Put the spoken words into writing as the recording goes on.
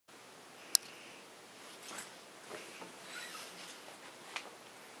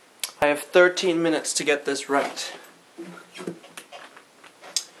I have 13 minutes to get this right.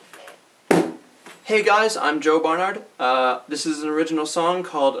 Hey guys, I'm Joe Barnard. This is an original song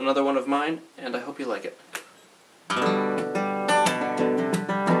called Another One of Mine, and I hope you like it.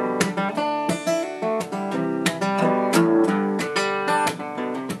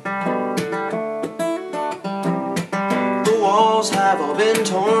 The walls have all been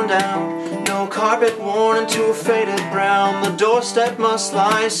torn down, no carpet worn into a faded brown. The doorstep must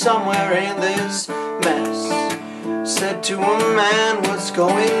lie somewhere in this mess. Said to a man, what's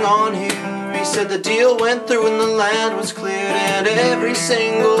going on here? He said the deal went through and the land was cleared, and every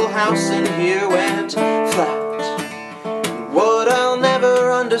single house in here went flat. What I'll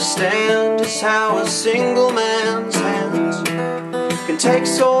never understand is how a single man's hands can take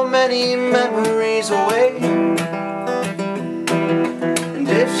so many memories away. And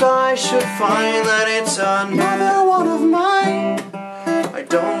if I should find that it's another one of mine, I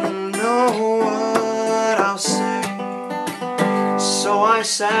don't know what I'll say. So I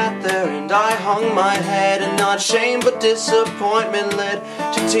sat there and I hung my head, and not shame but disappointment led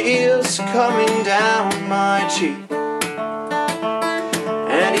to tears coming down my cheek.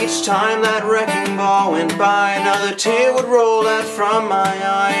 And each time that wrecking ball went by, another tear would roll out from my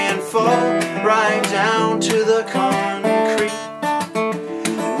eye and fall right down to the concrete.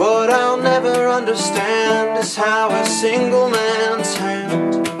 What I'll never understand is how a single man's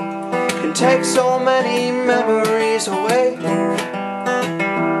hand can take so many memories away.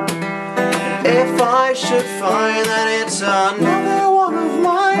 If I should find that it's another one of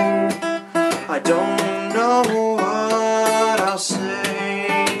mine, I don't know what I'll say.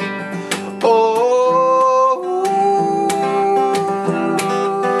 Oh,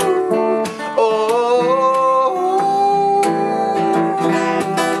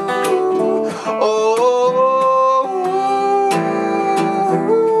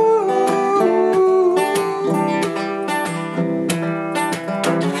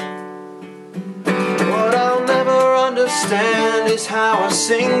 understand is how a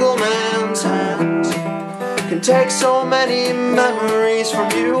single man's hand can take so many memories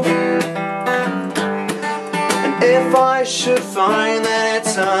from you. And if I should find that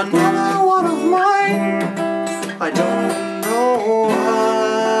it's another one of mine, I don't know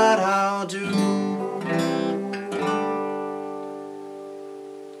what I'll do.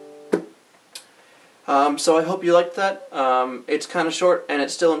 So I hope you liked that. It's kind of short and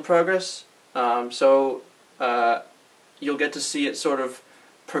it's still in progress. You'll get to see it sort of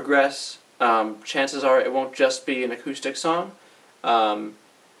progress. Chances are it won't just be an acoustic song,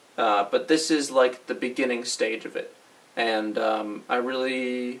 but this is like the beginning stage of it, and I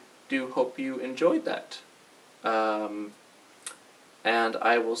really do hope you enjoyed that. And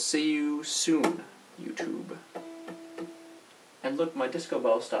I will see you soon, YouTube. And look, my disco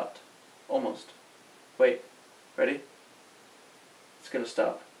ball stopped. Almost. Wait, ready? It's gonna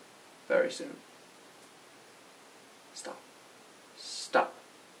stop very soon. Stop. Stop.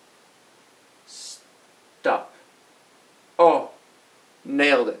 Stop. Oh,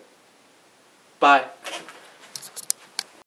 nailed it. Bye.